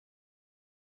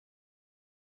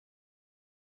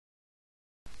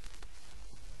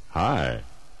Hi,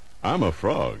 I'm a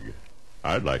frog.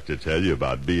 I'd like to tell you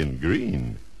about being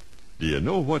green. Do you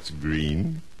know what's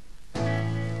green?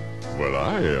 Well,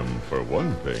 I am, for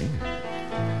one thing.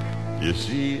 You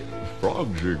see,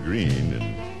 frogs are green,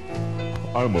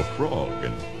 and I'm a frog,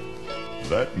 and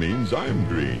that means I'm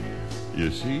green. You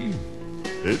see,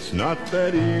 it's not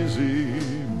that easy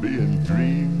being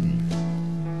green.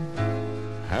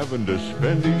 Having to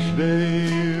spend each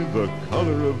day the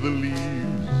color of the leaves,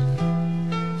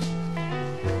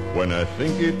 when I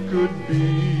think it could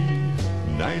be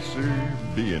nicer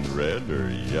being red or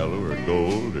yellow or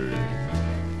gold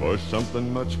or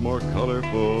something much more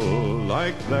colorful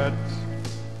like that.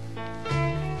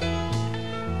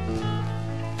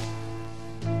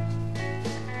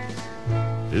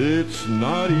 It's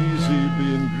not easy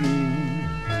being green.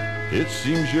 It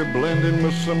seems you're blending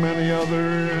with so many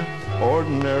other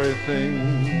ordinary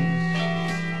things,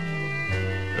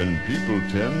 and people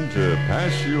tend to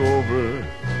pass you over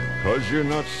 'cause you're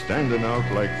not standing out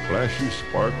like flashy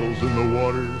sparkles in the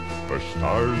water or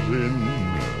stars in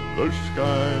the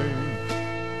sky.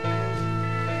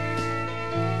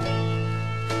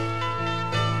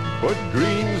 But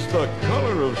green's the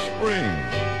color of spring,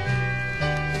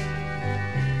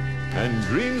 and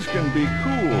greens can be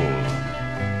cool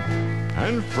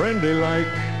and friendly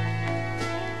like,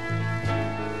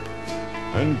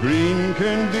 and green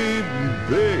can be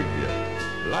big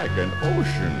like an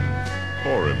ocean,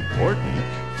 or important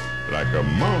like a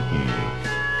mountain,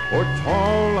 or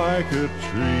tall like a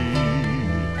tree.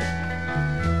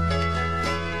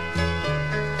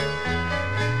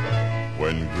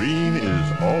 When green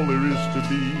is all there is to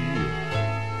be,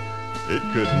 it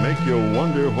could make you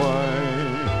wonder why.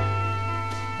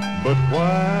 But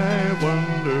why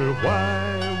wonder,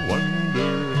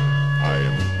 I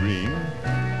am green,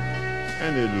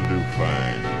 and it'll do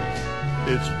fine.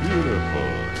 It's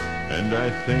beautiful, and I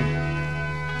think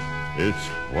it's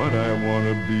what I want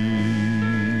to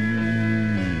be.